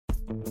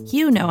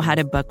You know how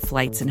to book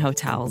flights and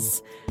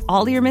hotels.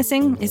 All you're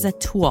missing is a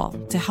tool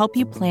to help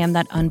you plan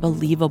that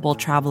unbelievable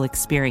travel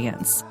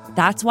experience.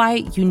 That's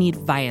why you need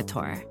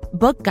Viator.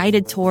 Book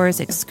guided tours,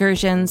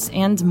 excursions,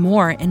 and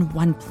more in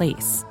one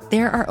place.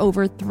 There are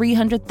over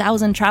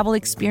 300,000 travel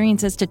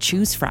experiences to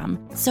choose from,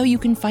 so you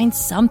can find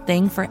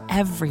something for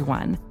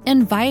everyone.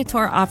 And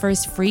Viator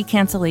offers free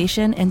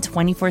cancellation and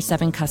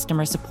 24/7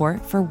 customer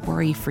support for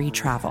worry-free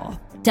travel.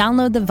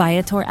 Download the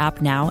Viator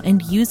app now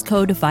and use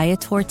code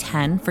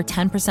Viator10 for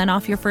 10%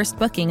 off your first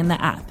booking in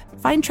the app.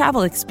 Find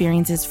travel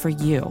experiences for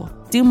you.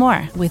 Do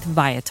more with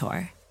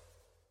Viator.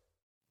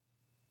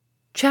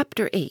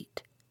 Chapter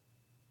 8.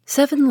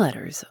 7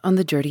 Letters on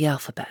the Dirty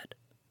Alphabet.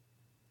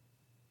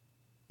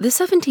 The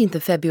 17th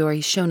of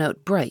February shone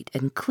out bright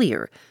and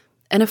clear,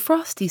 and a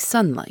frosty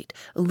sunlight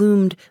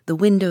illumined the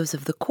windows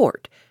of the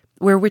court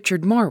where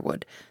Richard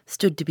Marwood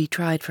stood to be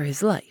tried for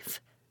his life.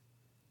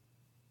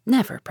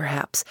 Never,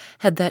 perhaps,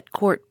 had that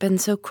court been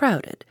so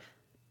crowded.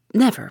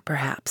 Never,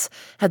 perhaps,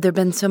 had there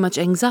been so much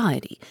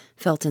anxiety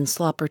felt in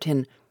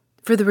Slopperton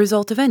for the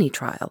result of any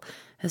trial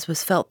as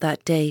was felt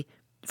that day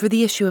for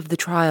the issue of the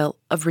trial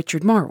of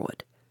Richard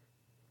Marwood.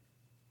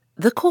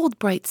 The cold,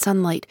 bright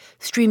sunlight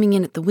streaming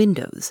in at the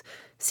windows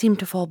seemed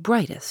to fall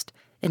brightest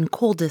and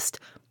coldest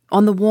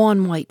on the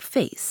wan white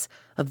face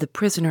of the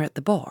prisoner at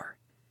the bar.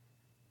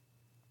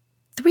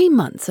 3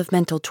 months of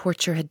mental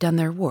torture had done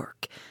their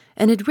work,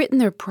 and had written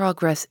their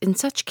progress in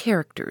such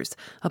characters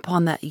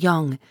upon that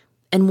young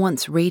and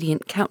once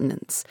radiant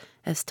countenance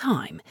as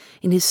time,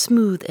 in his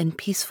smooth and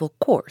peaceful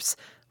course,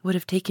 would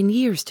have taken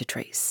years to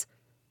trace.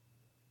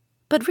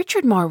 But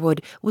Richard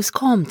Marwood was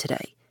calm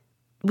today,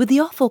 with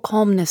the awful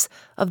calmness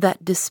of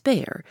that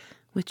despair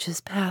which is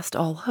past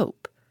all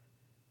hope.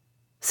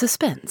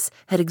 Suspense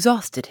had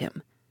exhausted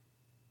him.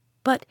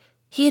 But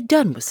he had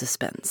done with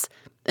suspense,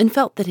 and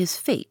felt that his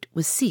fate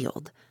was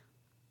sealed,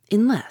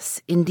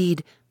 unless,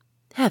 indeed,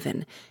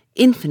 Heaven,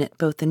 infinite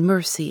both in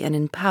mercy and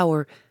in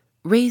power,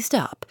 raised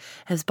up,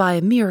 as by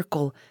a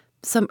miracle,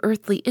 some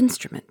earthly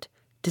instrument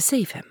to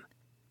save him.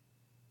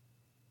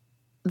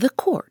 The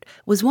court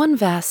was one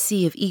vast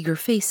sea of eager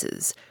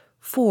faces,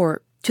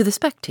 for, to the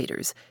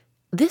spectators,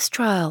 this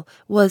trial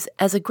was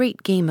as a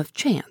great game of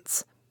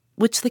chance,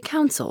 which the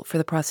counsel for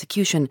the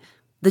prosecution,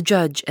 the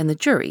judge and the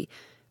jury,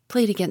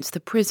 played against the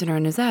prisoner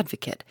and his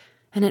advocate,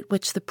 and at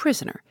which the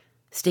prisoner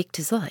staked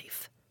his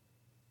life.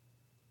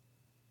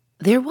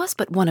 There was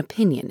but one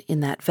opinion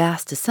in that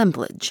vast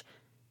assemblage,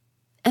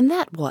 and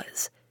that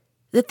was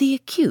that the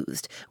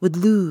accused would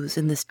lose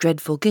in this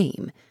dreadful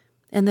game,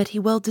 and that he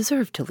well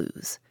deserved to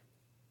lose.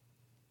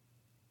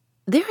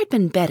 There had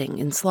been betting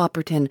in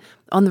Slopperton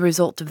on the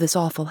result of this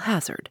awful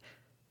hazard,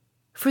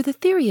 for the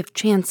theory of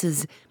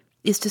chances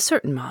is to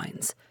certain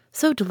minds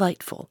so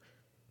delightful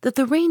that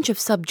the range of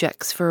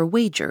subjects for a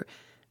wager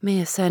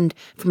may ascend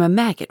from a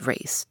maggot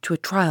race to a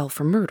trial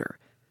for murder.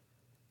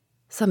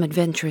 Some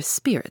adventurous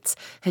spirits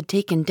had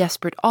taken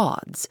desperate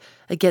odds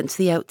against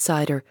the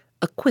outsider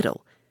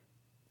acquittal,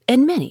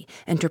 and many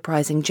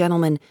enterprising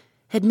gentlemen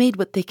had made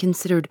what they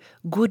considered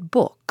good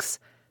books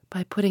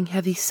by putting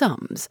heavy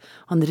sums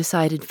on the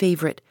decided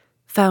favorite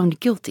found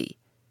guilty.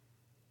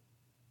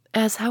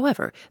 As,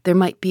 however, there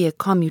might be a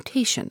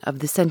commutation of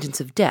the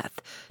sentence of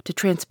death to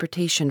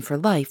transportation for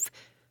life,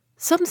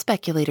 some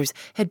speculators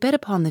had bet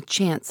upon the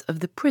chance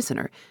of the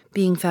prisoner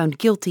being found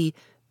guilty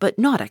but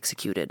not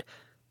executed,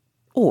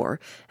 or,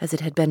 as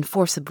it had been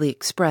forcibly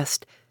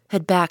expressed,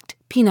 had backed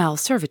penal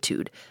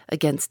servitude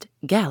against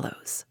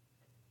gallows.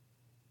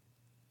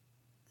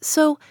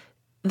 So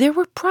there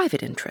were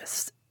private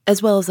interests,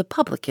 as well as a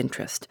public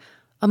interest,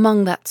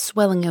 among that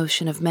swelling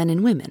ocean of men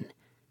and women,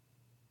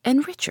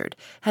 and Richard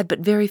had but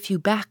very few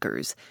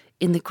backers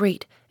in the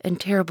great and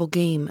terrible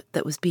game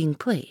that was being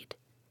played.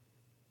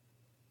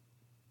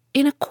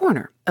 In a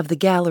corner of the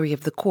gallery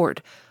of the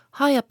court,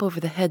 high up over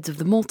the heads of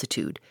the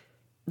multitude,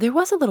 there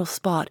was a little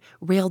spot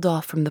railed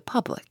off from the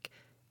public,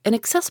 and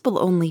accessible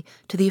only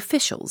to the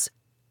officials.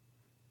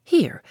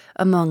 Here,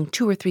 among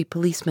 2 or 3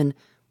 policemen,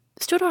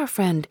 stood our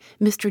friend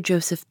Mr.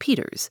 Joseph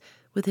Peters,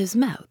 with his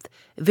mouth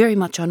very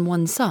much on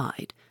one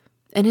side,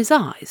 and his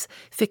eyes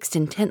fixed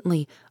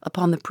intently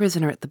upon the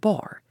prisoner at the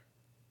bar.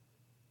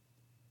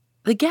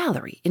 The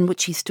gallery in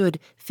which he stood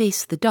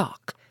faced the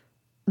dock,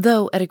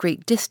 though at a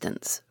great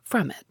distance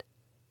from it.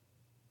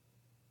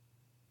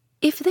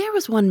 If there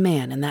was one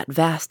man in that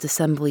vast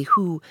assembly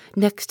who,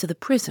 next to the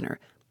prisoner,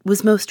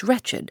 was most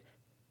wretched,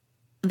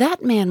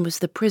 that man was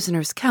the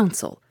prisoner's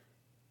counsel.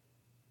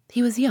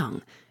 He was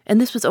young, and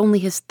this was only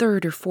his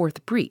 3rd or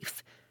 4th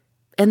brief,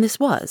 and this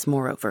was,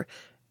 moreover,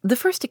 the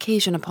first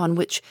occasion upon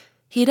which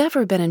he had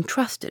ever been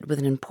entrusted with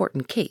an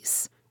important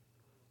case.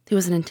 He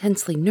was an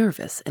intensely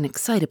nervous and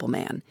excitable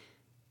man,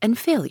 and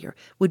failure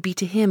would be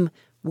to him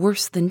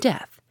worse than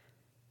death,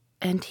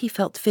 and he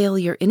felt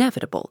failure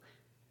inevitable.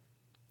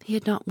 He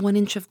had not 1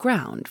 inch of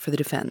ground for the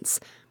defense,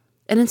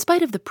 and in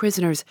spite of the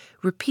prisoner's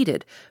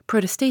repeated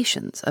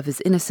protestations of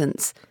his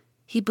innocence,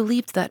 he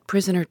believed that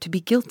prisoner to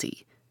be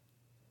guilty.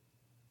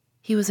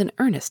 He was an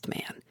earnest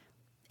man,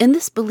 and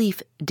this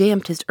belief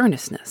damped his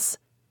earnestness.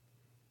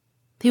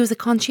 He was a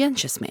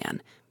conscientious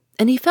man,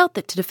 and he felt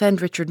that to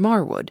defend Richard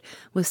Marwood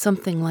was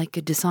something like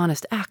a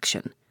dishonest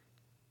action.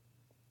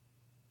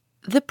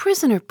 The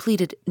prisoner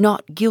pleaded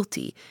not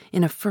guilty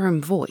in a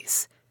firm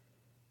voice.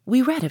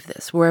 We read of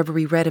this wherever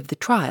we read of the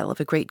trial of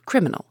a great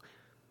criminal.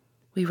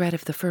 We read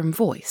of the firm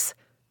voice,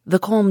 the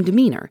calm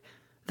demeanor,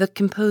 the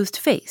composed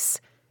face,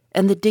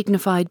 and the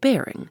dignified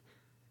bearing.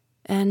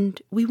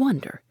 And we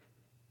wonder,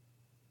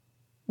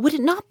 would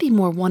it not be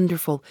more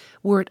wonderful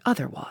were it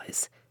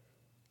otherwise?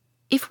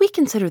 If we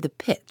consider the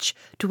pitch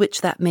to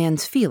which that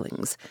man's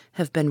feelings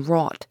have been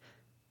wrought,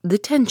 the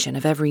tension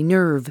of every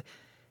nerve,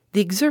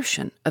 the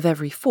exertion of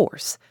every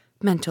force,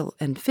 mental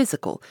and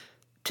physical,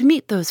 to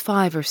meet those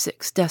 5 or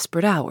 6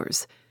 desperate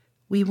hours,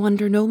 we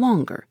wonder no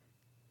longer.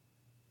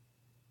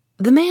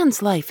 The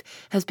man's life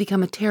has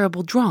become a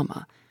terrible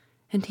drama,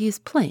 and he is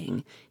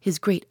playing his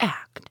great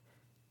act.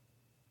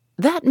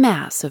 That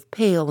mass of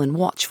pale and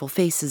watchful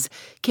faces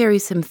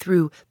carries him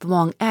through the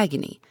long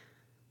agony,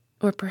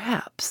 or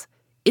perhaps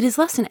it is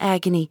less an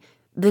agony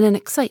than an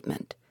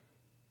excitement.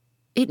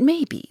 It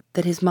may be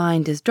that his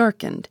mind is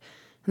darkened,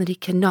 and that he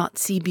cannot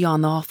see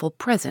beyond the awful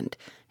present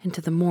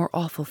into the more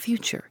awful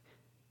future.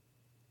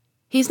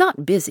 He is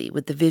not busy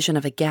with the vision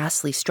of a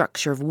ghastly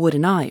structure of wood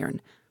and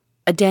iron,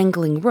 a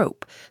dangling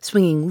rope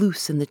swinging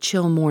loose in the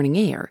chill morning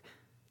air,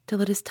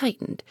 till it is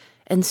tightened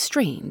and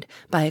strained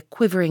by a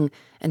quivering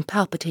and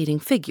palpitating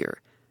figure,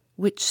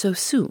 which so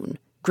soon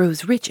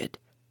grows rigid.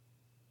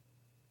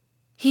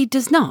 He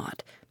does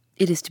not,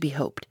 it is to be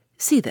hoped,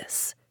 see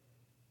this.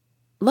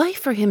 Life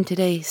for him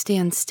today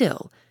stands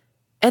still,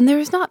 and there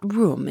is not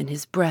room in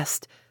his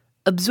breast,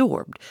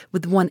 absorbed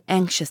with one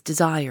anxious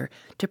desire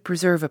to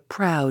preserve a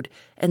proud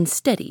and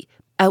steady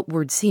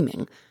outward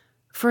seeming,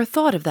 for a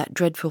thought of that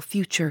dreadful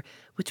future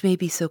which may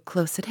be so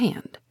close at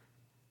hand.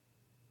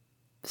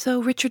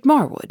 So Richard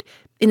Marwood,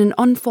 in an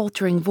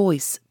unfaltering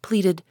voice,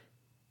 pleaded,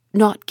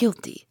 not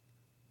guilty.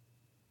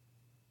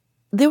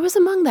 There was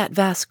among that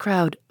vast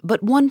crowd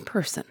but one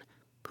person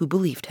who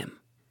believed him.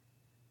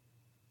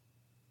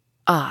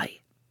 I,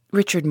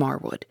 Richard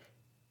Marwood,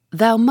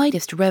 thou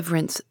mightest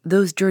reverence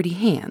those dirty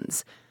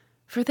hands,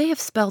 for they have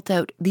spelt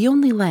out the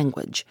only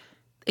language,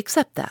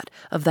 except that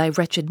of thy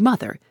wretched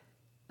mother,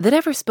 that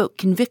ever spoke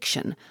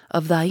conviction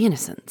of thy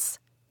innocence.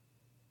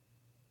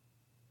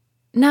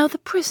 Now the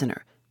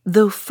prisoner,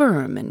 though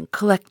firm and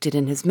collected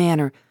in his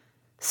manner,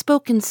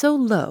 spoke in so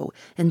low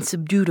and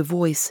subdued a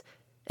voice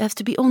as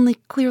to be only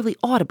clearly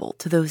audible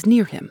to those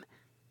near him.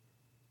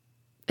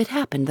 It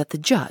happened that the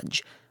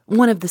judge,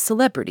 one of the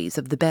celebrities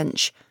of the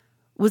bench,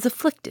 was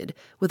afflicted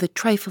with a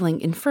trifling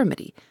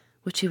infirmity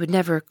which he would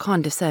never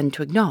condescend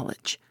to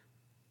acknowledge.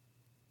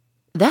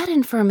 That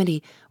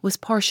infirmity was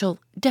partial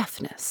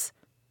deafness.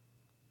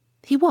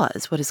 He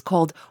was what is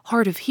called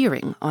hard of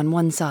hearing on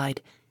one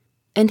side,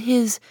 and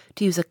his,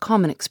 to use a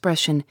common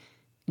expression,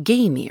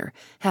 game ear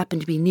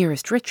happened to be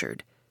nearest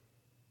Richard.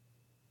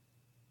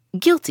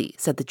 Guilty,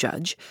 said the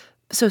judge.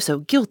 So,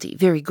 guilty,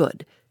 very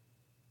good.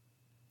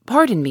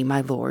 Pardon me,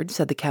 my lord,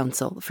 said the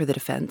counsel for the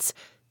defense.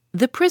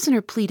 The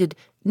prisoner pleaded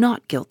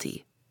not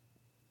guilty.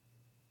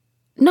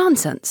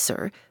 Nonsense,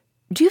 sir.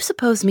 Do you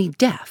suppose me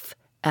deaf?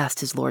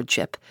 Asked his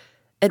lordship,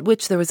 at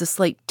which there was a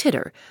slight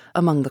titter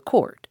among the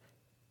court.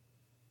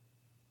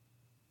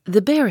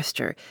 The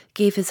barrister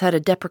gave his head a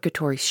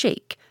deprecatory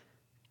shake.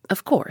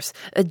 Of course,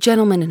 a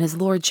gentleman in his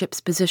lordship's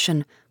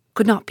position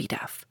could not be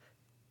deaf.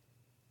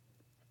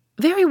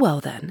 Very well,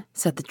 then,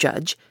 said the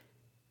judge.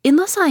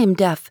 Unless I am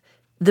deaf,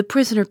 the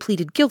prisoner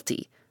pleaded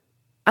guilty.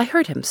 I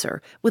heard him,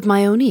 sir, with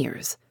my own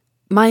ears.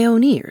 My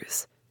own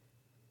ears.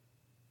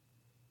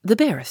 The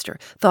barrister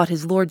thought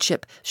his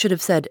lordship should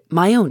have said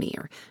my own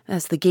ear,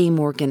 as the game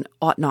organ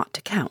ought not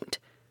to count.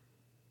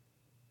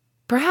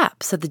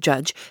 Perhaps, said the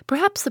judge,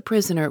 perhaps the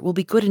prisoner will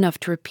be good enough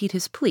to repeat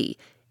his plea,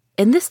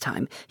 and this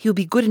time he will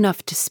be good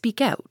enough to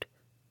speak out.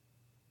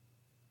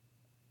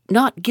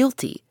 Not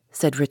guilty,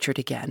 said Richard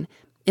again,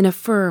 in a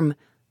firm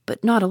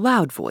but not a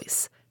loud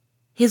voice.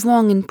 His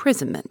long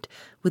imprisonment,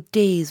 with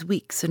days,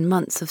 weeks, and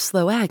months of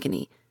slow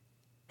agony,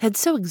 had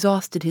so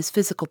exhausted his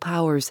physical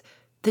powers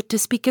that to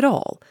speak at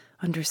all,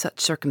 under such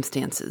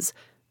circumstances,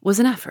 was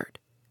an effort.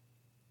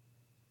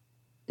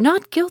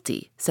 Not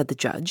guilty, said the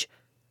judge.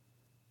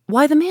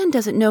 Why, the man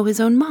doesn't know his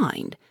own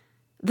mind.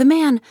 The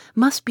man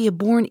must be a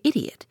born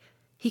idiot.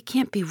 He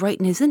can't be right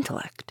in his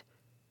intellect.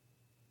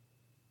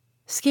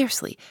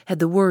 Scarcely had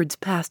the words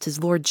passed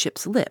his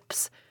lordship's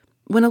lips,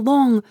 when a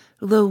long,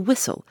 low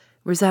whistle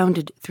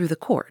resounded through the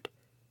court.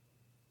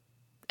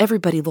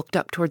 Everybody looked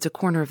up towards a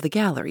corner of the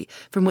gallery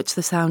from which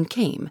the sound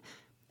came,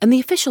 and the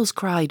officials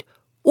cried,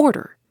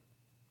 "Order!"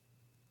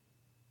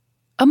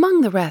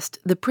 Among the rest,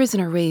 the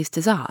prisoner raised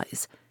his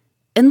eyes,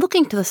 and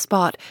looking to the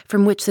spot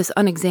from which this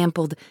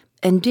unexampled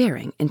and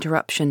daring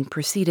interruption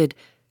proceeded,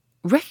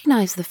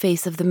 recognized the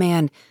face of the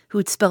man who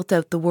had spelt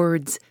out the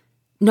words,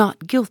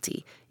 "Not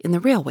guilty," in the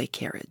railway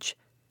carriage.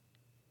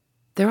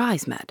 Their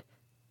eyes met,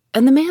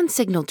 and the man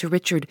signaled to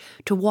Richard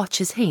to watch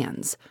his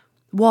hands,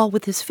 while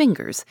with his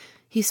fingers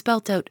he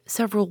spelt out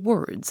several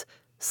words,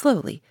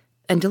 slowly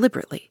and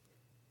deliberately.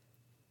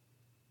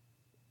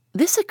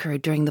 This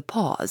occurred during the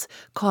pause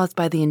caused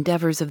by the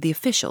endeavors of the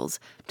officials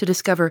to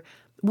discover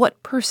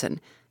what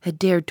person had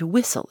dared to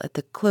whistle at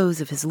the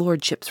close of his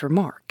lordship's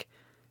remark.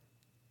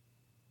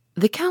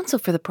 The counsel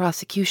for the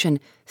prosecution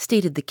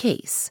stated the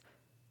case,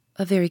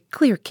 a very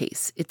clear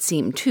case, it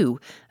seemed, too,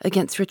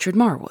 against Richard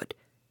Marwood.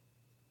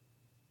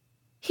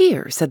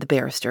 "Here," said the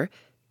barrister,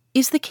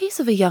 "is the case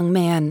of a young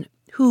man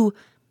who,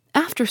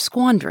 after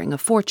squandering a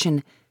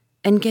fortune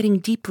and getting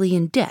deeply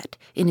in debt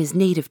in his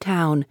native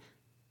town,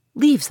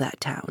 leaves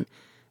that town,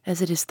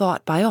 as it is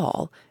thought by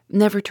all,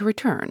 never to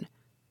return.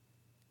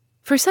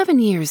 For 7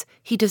 years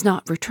he does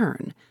not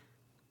return.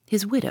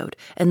 His widowed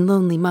and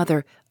lonely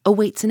mother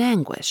awaits in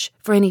anguish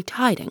for any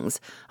tidings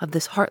of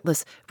this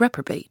heartless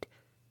reprobate.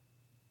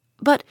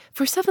 But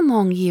for 7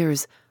 long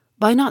years,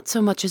 by not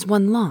so much as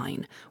one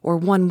line or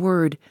one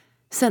word,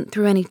 sent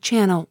through any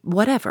channel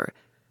whatever,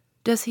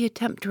 does he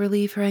attempt to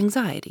relieve her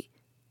anxiety.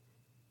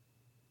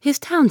 His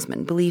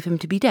townsmen believe him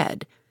to be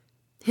dead.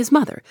 His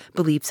mother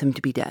believes him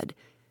to be dead,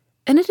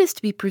 and it is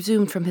to be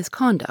presumed from his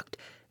conduct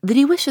that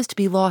he wishes to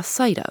be lost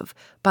sight of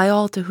by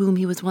all to whom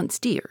he was once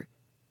dear.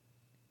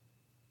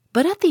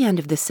 But at the end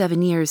of this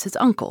 7 years, his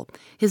uncle,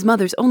 his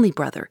mother's only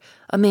brother,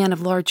 a man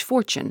of large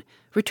fortune,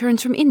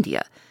 returns from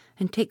India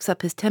and takes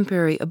up his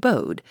temporary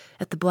abode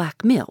at the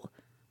Black Mill.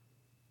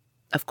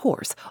 Of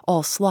course,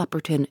 all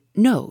Slopperton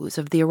knows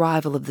of the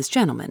arrival of this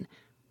gentleman,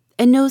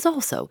 and knows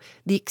also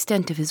the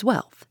extent of his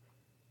wealth.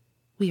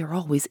 We are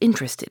always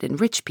interested in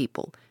rich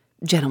people,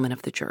 gentlemen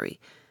of the jury.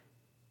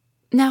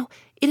 Now,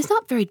 it is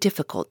not very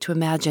difficult to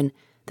imagine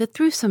that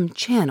through some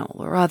channel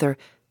or other,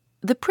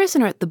 the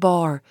prisoner at the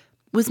bar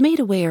was made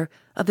aware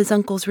of his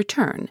uncle's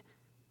return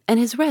and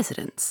his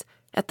residence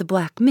at the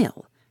Black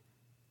Mill.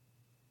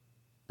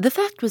 The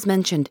fact was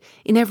mentioned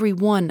in every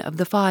one of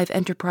the 5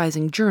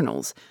 enterprising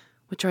journals,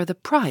 which are the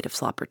pride of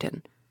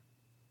Slopperton.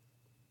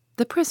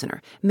 The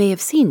prisoner may have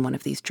seen one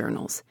of these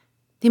journals.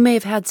 He may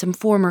have had some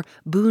former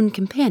boon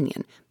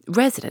companion,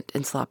 resident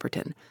in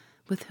Slopperton,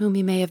 with whom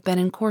he may have been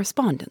in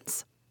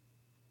correspondence.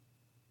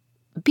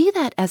 Be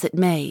that as it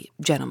may,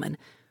 gentlemen,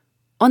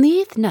 on the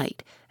 8th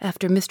night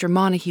after Mr.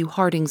 Montague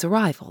Harding's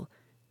arrival,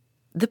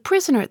 the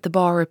prisoner at the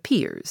bar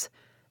appears,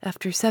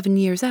 after 7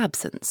 years'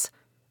 absence,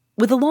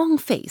 with a long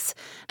face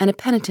and a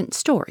penitent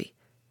story,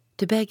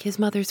 to beg his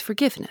mother's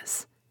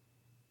forgiveness.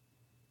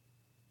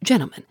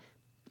 Gentlemen,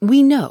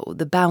 we know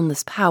the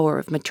boundless power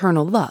of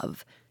maternal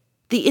love,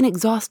 the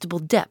inexhaustible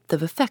depth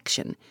of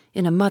affection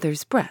in a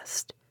mother's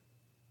breast.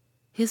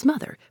 His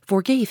mother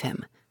forgave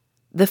him.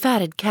 The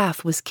fatted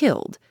calf was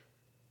killed.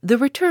 The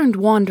returned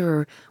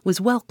wanderer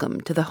was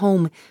welcomed to the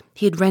home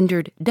he had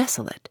rendered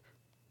desolate.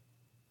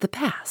 The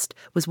past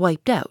was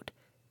wiped out,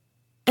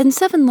 and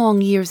 7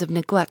 long years of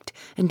neglect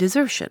and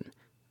desertion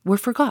were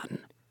forgotten.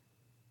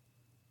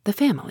 The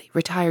family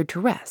retired to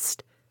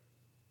rest.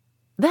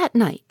 That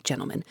night,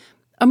 gentlemen,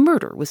 a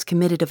murder was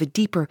committed of a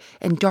deeper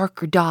and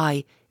darker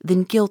dye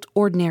than guilt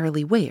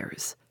ordinarily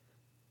wears.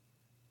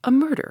 A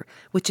murder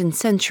which in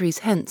centuries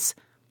hence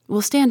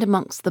will stand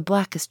amongst the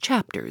blackest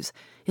chapters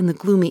in the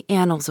gloomy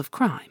annals of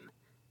crime.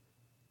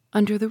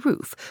 Under the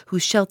roof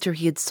whose shelter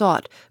he had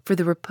sought for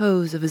the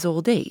repose of his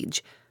old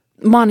age,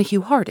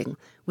 Montague Harding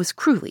was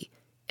cruelly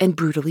and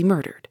brutally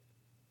murdered.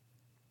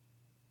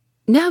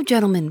 Now,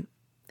 gentlemen,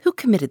 who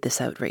committed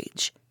this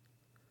outrage?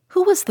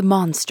 Who was the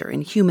monster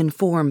in human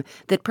form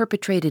that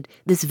perpetrated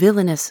this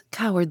villainous,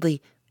 cowardly,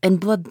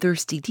 and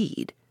bloodthirsty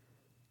deed?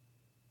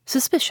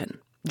 Suspicion,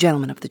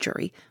 gentlemen of the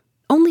jury,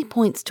 only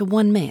points to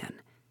one man,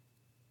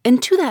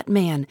 and to that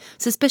man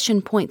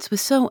suspicion points with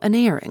so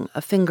unerring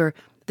a finger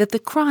that the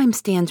crime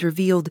stands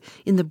revealed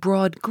in the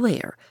broad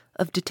glare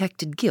of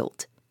detected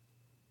guilt.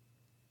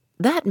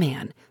 That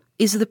man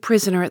is the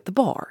prisoner at the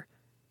bar.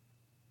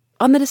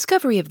 On the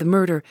discovery of the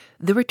murder,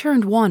 the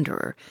returned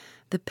wanderer,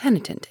 the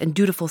penitent and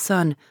dutiful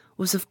son,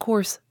 was of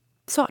course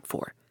sought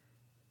for.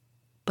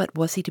 But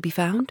was he to be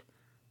found?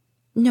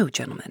 No,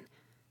 gentlemen.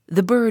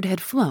 The bird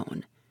had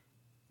flown.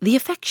 The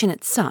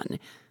affectionate son,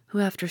 who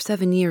after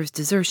 7 years'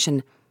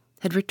 desertion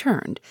had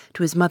returned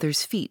to his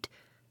mother's feet,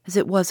 as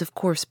it was of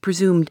course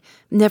presumed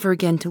never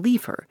again to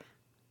leave her,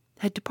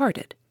 had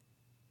departed,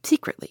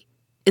 secretly,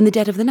 in the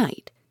dead of the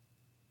night,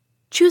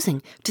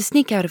 choosing to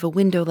sneak out of a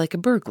window like a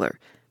burglar,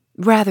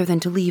 rather than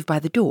to leave by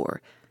the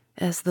door,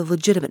 as the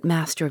legitimate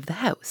master of the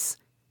house.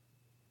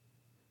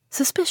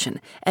 Suspicion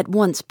at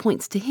once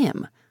points to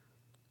him.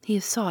 He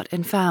is sought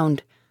and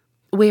found.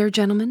 Where,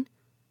 gentlemen?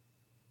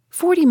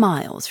 40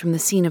 miles from the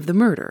scene of the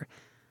murder,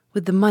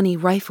 with the money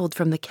rifled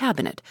from the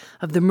cabinet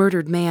of the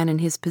murdered man in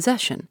his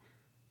possession,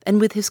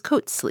 and with his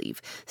coat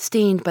sleeve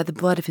stained by the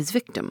blood of his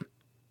victim.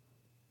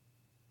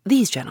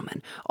 These,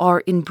 gentlemen,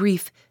 are, in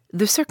brief,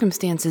 the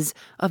circumstances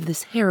of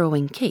this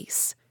harrowing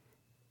case.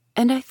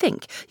 And I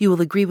think you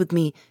will agree with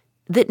me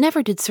that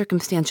never did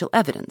circumstantial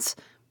evidence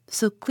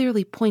so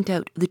clearly point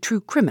out the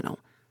true criminal.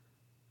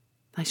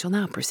 I shall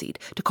now proceed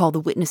to call the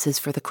witnesses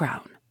for the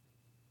Crown.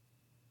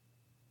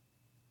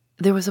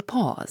 There was a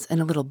pause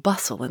and a little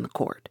bustle in the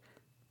court.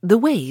 The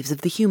waves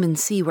of the human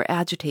sea were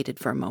agitated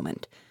for a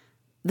moment.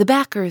 The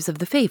backers of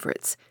the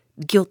favourites,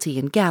 guilty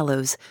and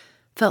gallows,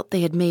 felt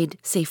they had made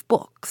safe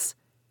books.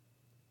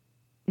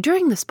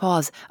 During this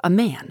pause, a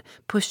man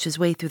pushed his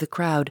way through the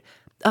crowd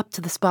up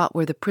to the spot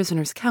where the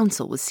prisoner's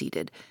counsel was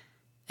seated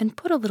and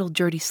put a little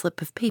dirty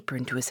slip of paper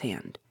into his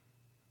hand.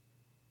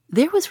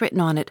 There was written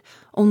on it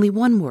only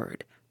one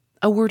word,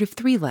 a word of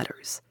 3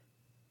 letters.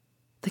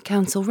 The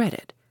counsel read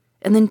it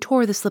and then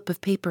tore the slip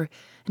of paper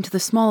into the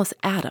smallest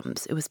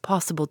atoms it was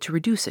possible to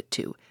reduce it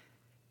to,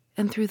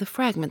 and threw the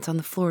fragments on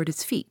the floor at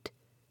his feet.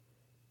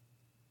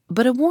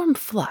 But a warm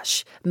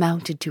flush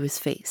mounted to his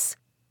face,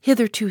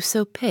 hitherto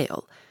so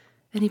pale,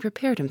 and he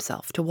prepared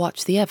himself to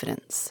watch the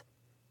evidence.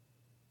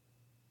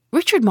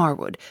 Richard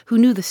Marwood, who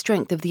knew the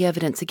strength of the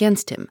evidence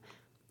against him,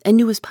 and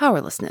knew his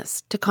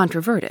powerlessness to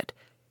controvert it,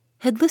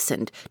 had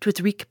listened to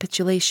its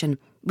recapitulation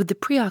with the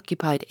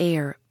preoccupied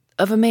air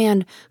of a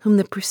man whom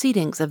the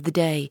proceedings of the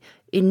day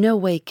in no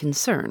way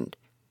concerned.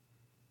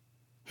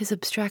 His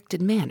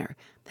abstracted manner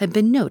had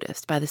been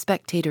noticed by the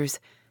spectators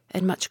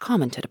and much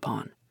commented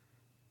upon.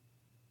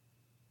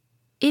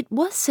 It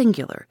was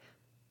singular,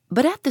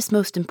 but at this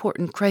most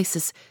important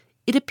crisis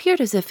it appeared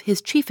as if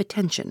his chief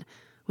attention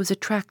was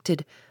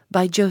attracted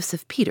by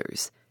Joseph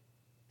Peters,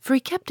 for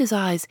he kept his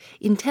eyes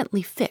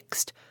intently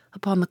fixed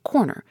upon the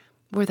corner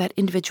where that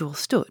individual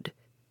stood.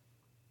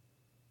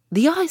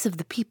 The eyes of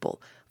the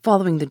people,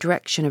 following the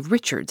direction of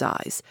Richard's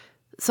eyes,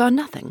 saw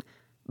nothing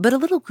but a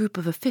little group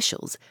of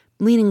officials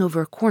leaning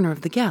over a corner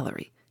of the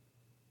gallery.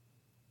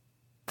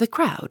 The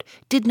crowd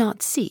did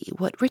not see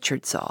what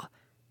Richard saw,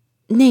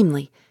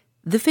 namely,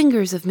 the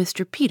fingers of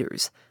Mr.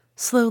 Peters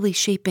slowly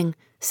shaping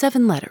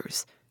 7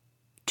 letters,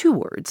 2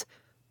 words,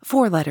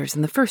 4 letters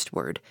in the first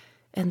word,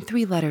 and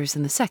 3 letters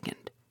in the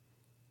second.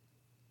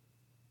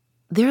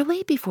 There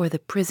lay before the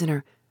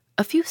prisoner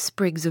a few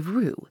sprigs of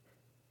rue.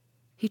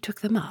 He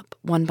took them up,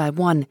 one by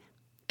one,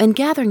 and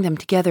gathering them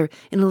together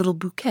in a little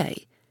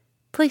bouquet,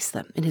 placed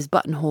them in his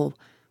buttonhole,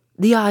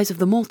 the eyes of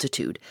the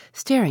multitude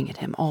staring at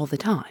him all the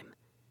time.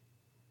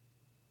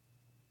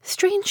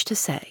 Strange to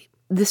say,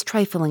 this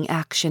trifling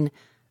action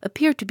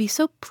appeared to be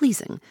so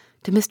pleasing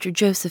to Mr.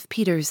 Joseph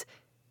Peters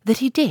that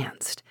he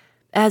danced,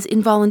 as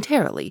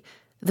involuntarily,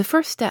 the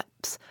first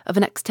steps of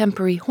an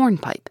extempore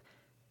hornpipe,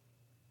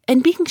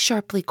 and being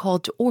sharply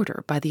called to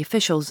order by the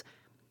officials,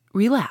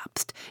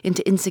 relapsed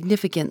into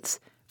insignificance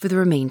for the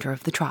remainder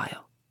of the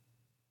trial.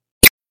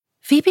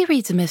 Phoebe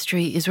Reads a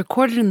Mystery is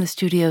recorded in the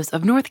studios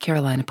of North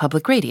Carolina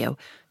Public Radio,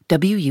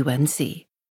 WUNC.